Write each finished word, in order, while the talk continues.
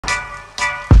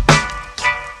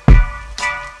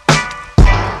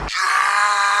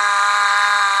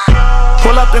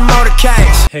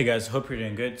cash. Hey guys, hope you're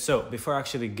doing good. So before I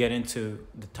actually get into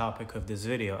the topic of this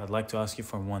video, I'd like to ask you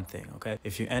for one thing, okay?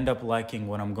 If you end up liking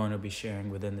what I'm going to be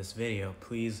sharing within this video,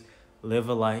 please leave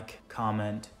a like,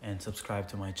 comment, and subscribe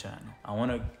to my channel. I want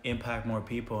to impact more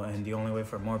people, and the only way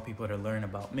for more people to learn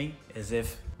about me is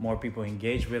if more people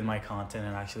engage with my content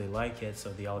and actually like it,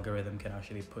 so the algorithm can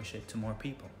actually push it to more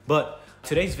people. But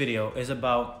today's video is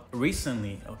about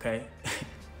recently, okay?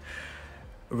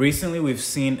 Recently, we've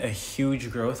seen a huge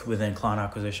growth within client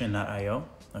acquisition.io,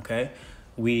 okay?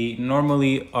 We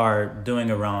normally are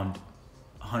doing around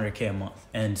 100K a month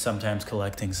and sometimes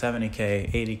collecting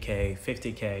 70K, 80K,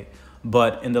 50K.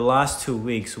 But in the last 2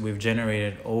 weeks, we've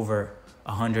generated over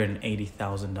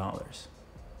 $180,000.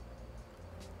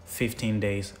 15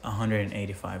 days,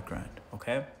 185 grand,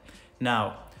 okay?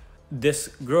 Now, this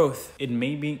growth, it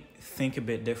made me think a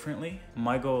bit differently.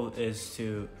 My goal is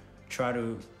to try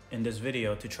to, in this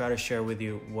video, to try to share with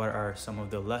you what are some of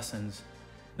the lessons,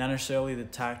 not necessarily the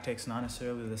tactics, not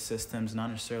necessarily the systems, not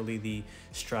necessarily the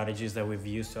strategies that we've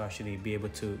used to actually be able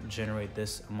to generate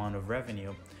this amount of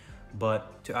revenue,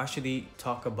 but to actually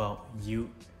talk about you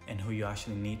and who you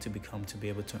actually need to become to be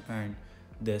able to earn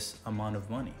this amount of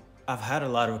money. I've had a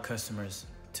lot of customers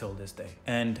till this day,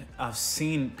 and I've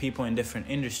seen people in different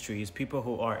industries, people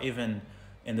who are even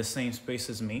in the same space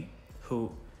as me,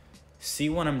 who see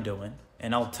what I'm doing,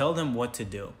 and I'll tell them what to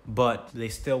do, but they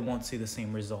still won't see the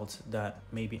same results that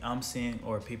maybe I'm seeing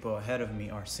or people ahead of me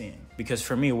are seeing. Because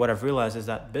for me, what I've realized is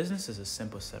that business is a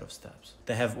simple set of steps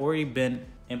that have already been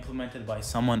implemented by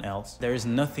someone else. There is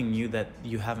nothing new that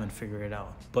you haven't figured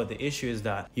out. But the issue is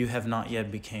that you have not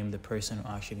yet become the person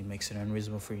who actually makes it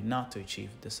unreasonable for you not to achieve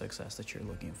the success that you're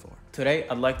looking for. Today,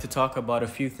 I'd like to talk about a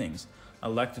few things. I'd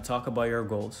like to talk about your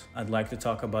goals. I'd like to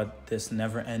talk about this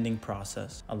never-ending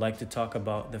process. I'd like to talk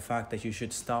about the fact that you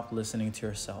should stop listening to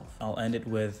yourself. I'll end it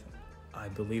with, I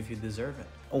believe you deserve it.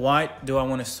 Why do I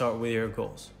want to start with your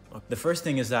goals? The first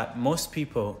thing is that most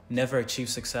people never achieve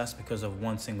success because of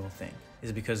one single thing.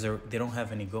 Is because they don't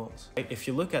have any goals. If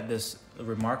you look at this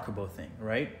remarkable thing,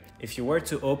 right? If you were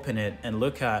to open it and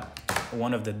look at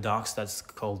one of the docs that's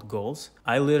called goals,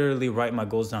 I literally write my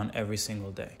goals down every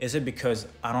single day. Is it because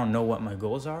I don't know what my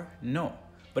goals are? No.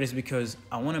 But it's because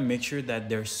I want to make sure that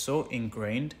they're so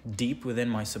ingrained deep within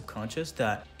my subconscious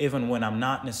that even when I'm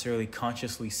not necessarily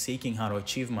consciously seeking how to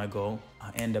achieve my goal,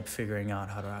 I end up figuring out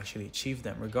how to actually achieve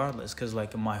them regardless. Because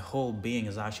like my whole being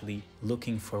is actually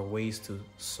looking for ways to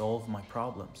solve my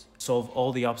problems, solve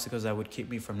all the obstacles that would keep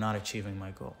me from not achieving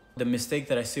my goal. The mistake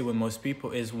that I see with most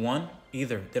people is one,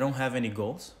 either they don't have any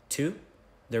goals, two,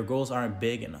 their goals aren't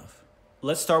big enough.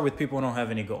 Let's start with people who don't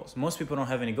have any goals. Most people don't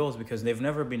have any goals because they've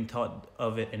never been taught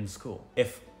of it in school.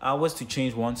 If I was to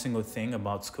change one single thing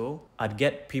about school, I'd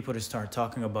get people to start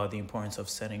talking about the importance of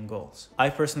setting goals.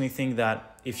 I personally think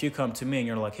that if you come to me and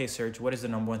you're like, hey, Serge, what is the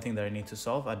number one thing that I need to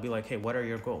solve? I'd be like, hey, what are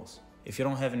your goals? If you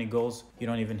don't have any goals, you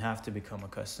don't even have to become a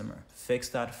customer. Fix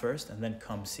that first and then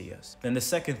come see us. Then the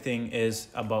second thing is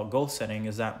about goal setting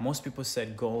is that most people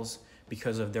set goals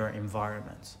because of their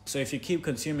environments. So if you keep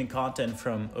consuming content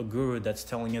from a guru that's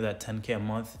telling you that 10K a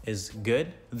month is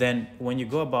good, then when you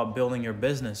go about building your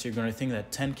business, you're gonna think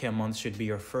that 10K a month should be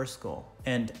your first goal.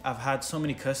 And I've had so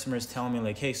many customers tell me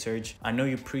like, hey Serge, I know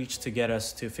you preach to get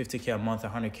us to 50K a month,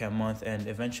 100K a month, and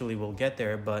eventually we'll get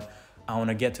there, but I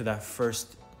wanna get to that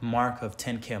first mark of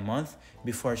 10K a month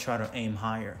before I try to aim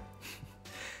higher.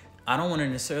 I don't wanna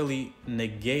necessarily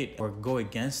negate or go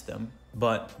against them,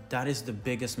 but that is the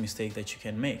biggest mistake that you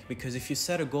can make. Because if you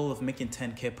set a goal of making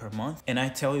 10K per month, and I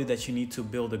tell you that you need to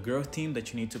build a growth team,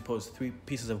 that you need to post 3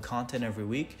 pieces of content every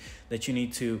week, that you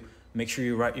need to make sure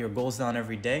you write your goals down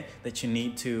every day, that you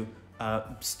need to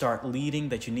start leading,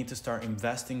 that you need to start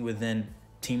investing within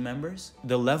team members,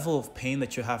 the level of pain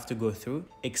that you have to go through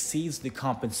exceeds the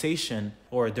compensation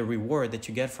or the reward that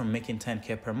you get from making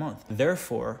 10K per month.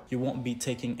 Therefore, you won't be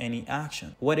taking any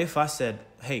action. What if I said,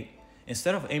 hey,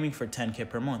 instead of aiming for 10K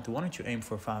per month, why don't you aim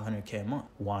for 500K a month?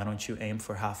 Why don't you aim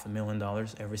for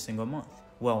 $500,000 every single month?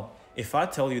 Well, if I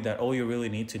tell you that all you really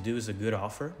need to do is a good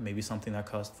offer, maybe something that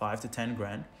costs 5 to 10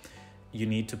 grand, you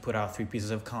need to put out 3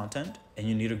 pieces of content, and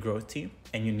you need a growth team,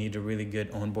 and you need a really good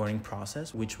onboarding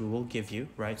process, which we will give you,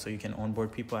 right? So you can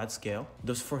onboard people at scale.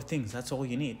 Those 4 things, that's all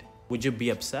you need. Would you be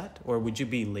upset or would you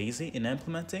be lazy in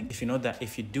implementing? If you know that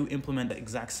if you do implement the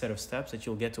exact set of steps that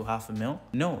you'll get to $500,000,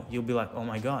 no, you'll be like, oh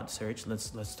my God, Serge,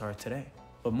 let's start today.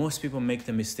 But most people make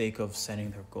the mistake of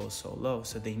setting their goals so low,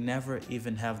 so they never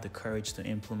even have the courage to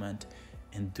implement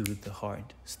and do the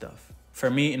hard stuff. For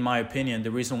me, in my opinion,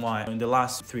 the reason why in the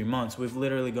last 3 months, we've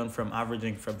literally gone from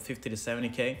averaging from 50 to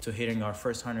 70K to hitting our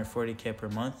first 140K per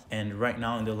month. And right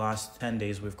now in the last 10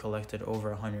 days, we've collected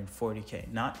over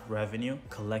 140K, not revenue,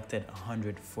 collected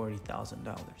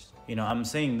 $140,000. You know, I'm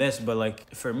saying this, but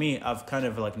like for me, I've kind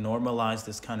of like normalized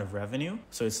this kind of revenue.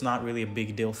 So it's not really a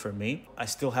big deal for me. I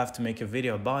still have to make a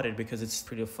video about it because it's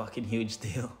pretty fucking huge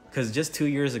deal. Because just 2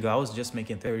 years ago, I was just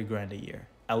making 30 grand a year.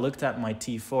 I looked at my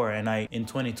T4 and in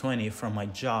 2020 from my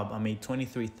job, I made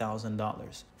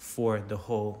 $23,000 for the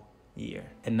whole year.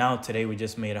 And now today we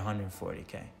just made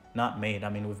 140K. Not made, I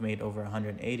mean, we've made over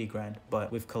 180 grand,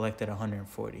 but we've collected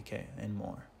 140K and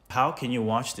more. How can you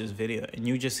watch this video and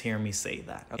you just hear me say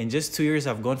that? In just 2 years,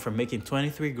 I've gone from making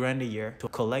 23 grand a year to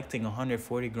collecting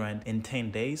 140 grand in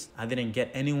 10 days. I didn't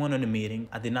get anyone on a meeting.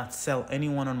 I did not sell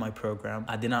anyone on my program.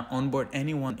 I did not onboard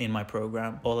anyone in my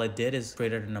program. All I did is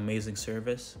created an amazing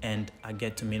service and I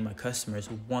get to meet my customers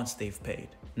once they've paid.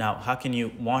 Now, how can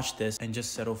you watch this and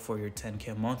just settle for your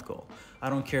 10K a month goal? I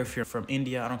don't care if you're from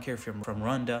India. I don't care if you're from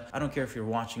Rwanda. I don't care if you're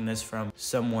watching this from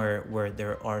somewhere where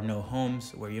there are no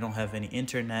homes, where you don't have any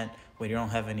internet, where you don't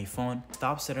have any phone.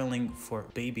 Stop settling for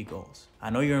baby goals. I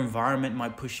know your environment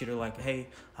might push you to like, hey,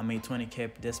 I made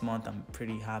 20K this month. I'm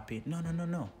pretty happy.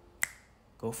 No.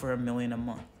 Go for $1 million a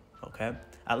month, okay?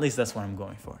 At least that's what I'm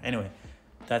going for. Anyway,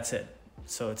 that's it.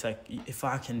 So it's like, if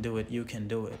I can do it, you can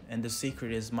do it. And the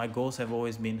secret is my goals have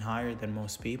always been higher than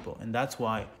most people. And that's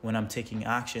why when I'm taking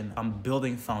action, I'm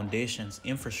building foundations,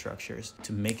 infrastructures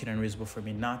to make it unreasonable for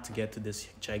me not to get to this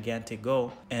gigantic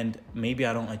goal. And maybe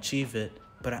I don't achieve it,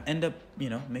 but I end up, you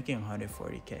know, making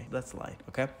 140K. That's light,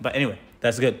 okay? But anyway,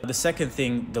 that's good. The second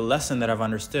thing, the lesson that I've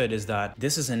understood is that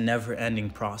this is a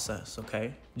never-ending process,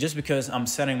 okay? Just because I'm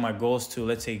setting my goals to,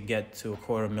 let's say, get to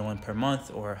 $250,000 per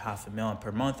month or $500,000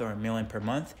 per month or $1 million per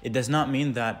month, it does not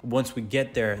mean that once we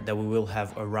get there that we will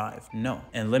have arrived. No.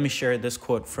 And let me share this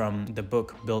quote from the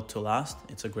book Built to Last.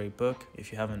 It's a great book.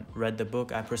 If you haven't read the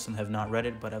book, I personally have not read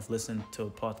it, but I've listened to a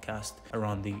podcast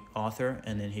around the author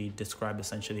and then he described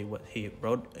essentially what he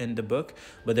wrote in the book.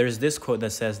 But there's this quote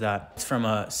that says that it's from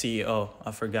a CEO.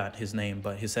 I forgot his name,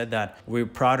 but he said that we're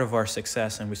proud of our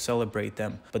success and we celebrate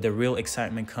them, but the real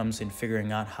excitement comes in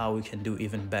figuring out how we can do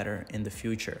even better in the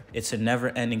future. It's a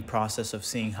never-ending process of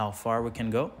seeing how far we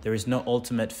can go. There is no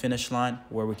ultimate finish line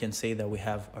where we can say that we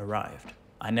have arrived.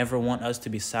 I never want us to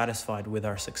be satisfied with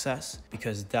our success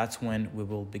because that's when we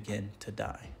will begin to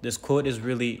die. This quote is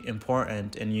really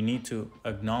important and you need to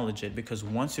acknowledge it because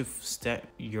once you've stepped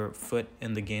your foot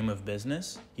in the game of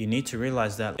business, you need to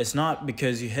realize that it's not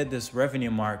because you hit this revenue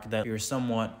mark that you're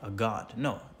somewhat a god.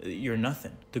 No, you're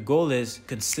nothing. The goal is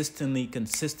consistently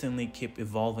keep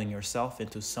evolving yourself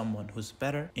into someone who's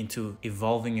better, into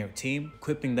evolving your team,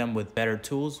 equipping them with better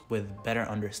tools, with better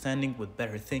understanding, with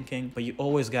better thinking, but you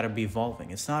always got to be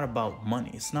evolving. It's not about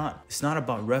money. It's not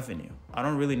about revenue. I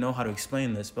don't really know how to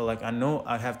explain this, but like I know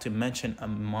I have to mention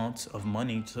amounts of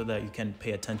money so that you can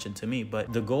pay attention to me.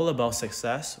 But the goal about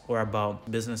success or about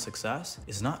business success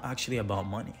is not actually about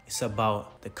money. It's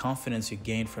about the confidence you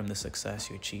gain from the success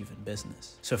you achieve in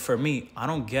business. So for me, I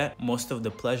don't get most of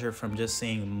the pleasure from just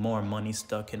seeing more money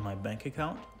stuck in my bank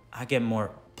account. I get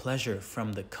more pleasure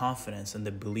from the confidence and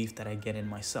the belief that I get in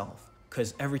myself.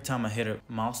 Because every time I hit a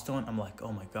milestone, I'm like,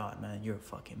 oh my God, man, you're a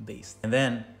fucking beast. And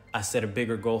then I set a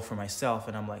bigger goal for myself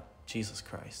and I'm like, Jesus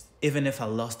Christ. Even if I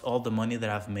lost all the money that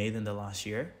I've made in the last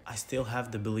year, I still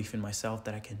have the belief in myself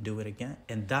that I can do it again.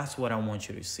 And that's what I want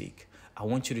you to seek. I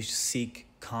want you to seek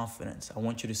confidence. I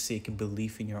want you to seek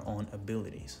belief in your own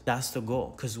abilities. That's the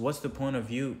goal. Because what's the point of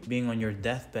you being on your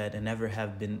deathbed and never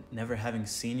having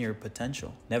seen your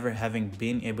potential, never having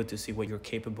been able to see what you're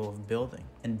capable of building?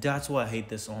 And that's why I hate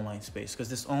this online space, because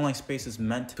this online space is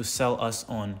meant to sell us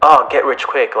on, oh, get rich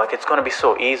quick, like it's gonna be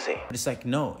so easy. But it's like,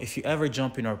 no, if you ever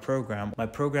jump in our program, my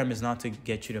program is not to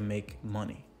get you to make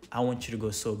money. I want you to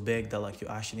go so big that like you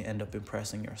actually end up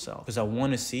impressing yourself. Because I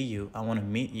want to see you, I want to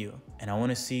meet you, and I want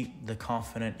to see the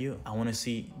confident you. I want to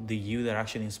see the you that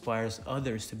actually inspires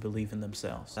others to believe in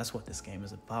themselves. That's what this game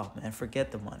is about, man.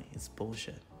 Forget the money, it's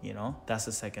bullshit, you know? That's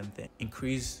the second thing.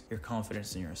 Increase your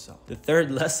confidence in yourself. The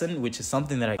third lesson, which is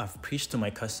something that I've preached to my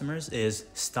customers, is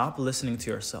stop listening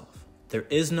to yourself. There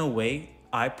is no way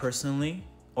I personally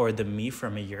or the me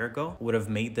from a year ago would have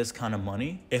made this kind of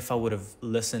money if I would have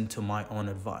listened to my own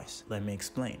advice. Let me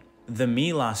explain. The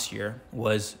me last year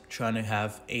was trying to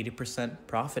have 80%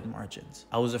 profit margins.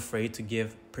 I was afraid to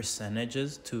give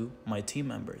percentages to my team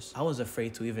members. I was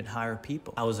afraid to even hire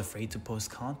people. I was afraid to post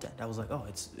content. I was like, oh,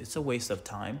 it's a waste of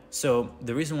time. So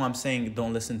the reason why I'm saying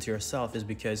don't listen to yourself is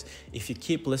because if you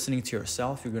keep listening to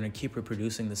yourself, you're going to keep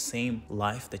reproducing the same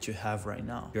life that you have right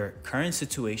now. Your current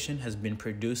situation has been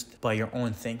produced by your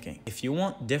own thinking. If you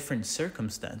want different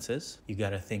circumstances, you got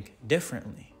to think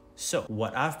differently. So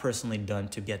what I've personally done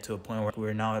to get to a point where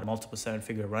we're now at a multiple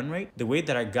 7-figure run rate, the way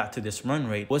that I got to this run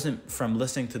rate wasn't from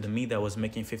listening to the me that was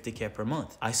making 50K per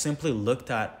month. I simply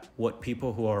looked at what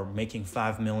people who are making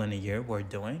 5 million a year were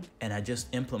doing, and I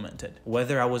just implemented.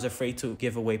 Whether I was afraid to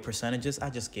give away percentages, I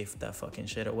just gave that fucking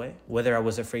shit away. Whether I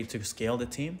was afraid to scale the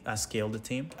team, I scaled the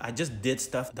team. I just did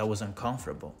stuff that was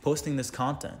uncomfortable. Posting this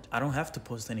content, I don't have to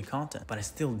post any content, but I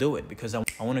still do it because I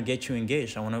want to get you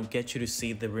engaged. I want to get you to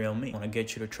see the real me. I want to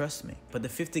get you to trust me. But the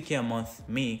 50K a month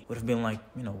me would have been like,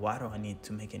 you know, why do I need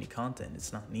to make any content?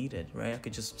 It's not needed, right? I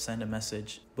could just send a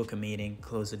message, book a meeting,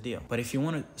 close a deal. But if you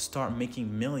want to start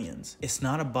making millions, it's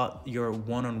not about your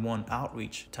one-on-one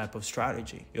outreach type of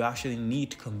strategy. You actually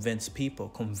need to convince people,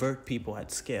 convert people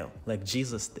at scale like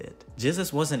Jesus did.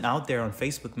 Jesus wasn't out there on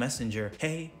Facebook Messenger,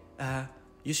 hey,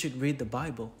 you should read the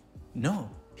Bible. No.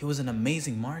 He was an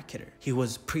amazing marketer. He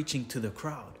was preaching to the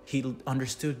crowd. He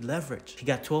understood leverage. He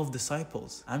got 12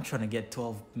 disciples. I'm trying to get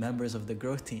 12 members of the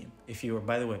growth team.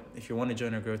 By the way, if you want to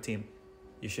join our growth team,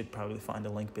 you should probably find the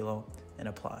link below and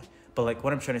apply. But like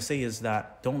what I'm trying to say is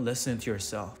that don't listen to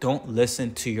yourself. Don't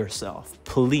listen to yourself,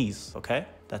 please, okay?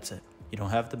 That's it. You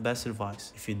don't have the best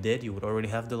advice. If you did, you would already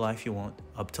have the life you want.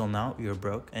 Up till now, you're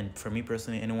broke. And for me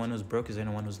personally, anyone who's broke is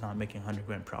anyone who's not making 100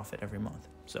 grand profit every month.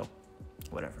 So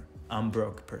whatever. I'm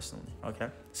broke personally, okay?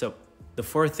 So the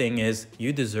fourth thing is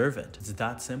you deserve it. It's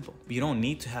that simple. You don't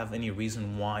need to have any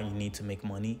reason why you need to make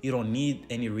money. You don't need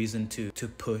any reason to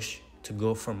push, to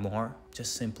go for more.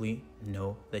 Just simply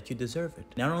know that you deserve it.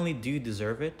 Not only do you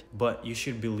deserve it, but you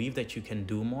should believe that you can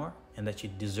do more and that you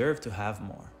deserve to have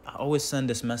more. I always send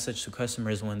this message to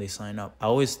customers when they sign up. I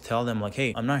always tell them like,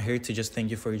 hey, I'm not here to just thank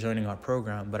you for joining our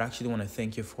program, but I actually want to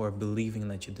thank you for believing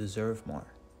that you deserve more.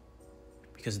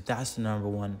 Because that's the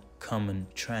 #1 common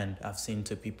trend I've seen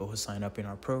to people who sign up in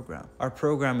our program. Our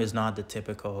program is not the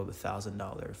typical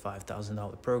 $1,000,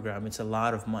 $5,000 program. It's a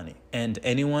lot of money. And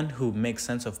anyone who makes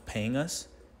sense of paying us,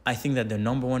 I think that the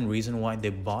 #1 reason why they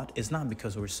bought is not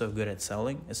because we're so good at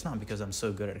selling. It's not because I'm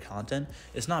so good at content.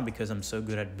 It's not because I'm so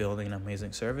good at building an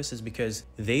amazing service. It's because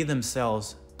they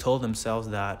themselves told themselves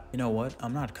that, you know what,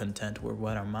 I'm not content with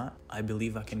what I'm at. I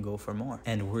believe I can go for more.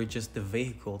 And we're just the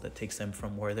vehicle that takes them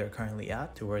from where they're currently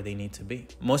at to where they need to be.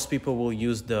 Most people will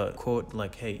use the quote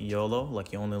like, hey, YOLO,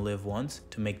 like you only live once,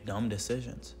 to make dumb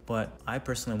decisions. But I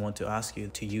personally want to ask you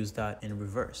to use that in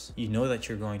reverse. You know that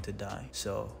you're going to die.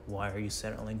 So why are you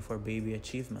settling for baby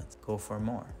achievements? Go for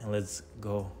more. And let's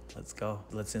go. Let's go.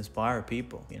 Let's inspire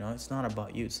people. You know, it's not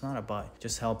about you. It's not about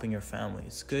just helping your family.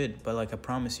 It's good, but like I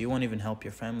promise you won't even help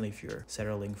your family if you're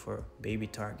settling for baby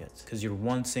targets, because you're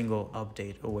one single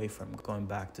update away from going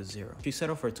back to zero. If you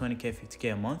settle for 20K,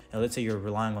 50K a month, and let's say you're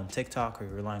relying on TikTok or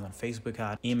you're relying on Facebook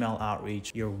ad, email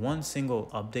outreach, you're one single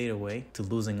update away to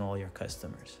losing all your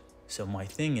customers. So my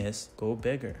thing is go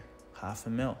bigger,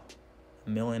 $500,000.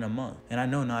 $1 million a month. And I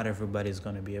know not everybody's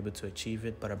going to be able to achieve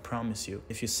it, but I promise you,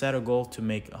 if you set a goal to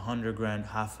make 100 grand,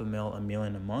 $500,000, $1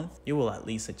 million a month, you will at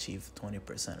least achieve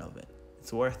 20% of it.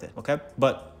 It's worth it, okay?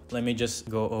 But let me just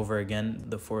go over again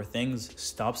the 4 things.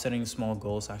 Stop setting small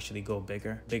goals, actually go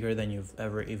bigger than you've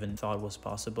ever even thought was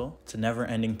possible. It's a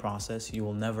never-ending process. You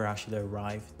will never actually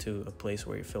arrive to a place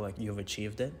where you feel like you've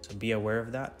achieved it. So be aware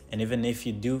of that. And even if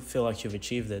you do feel like you've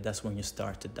achieved it, that's when you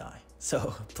start to die.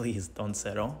 So please don't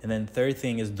settle. And then third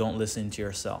thing is don't listen to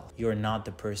yourself. You're not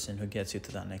the person who gets you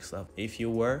to that next level. If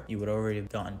you were, you would already have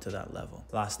gotten to that level.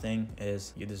 Last thing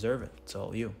is you deserve it. It's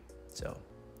all you. So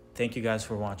thank you guys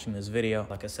for watching this video.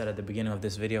 Like I said at the beginning of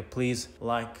this video, please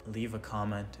like, leave a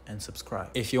comment, and subscribe.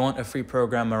 If you want a free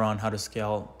program around how to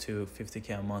scale to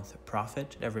 50K a month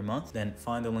profit every month, then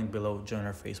find the link below, join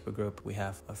our Facebook group. We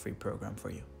have a free program for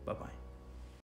you. Bye-bye.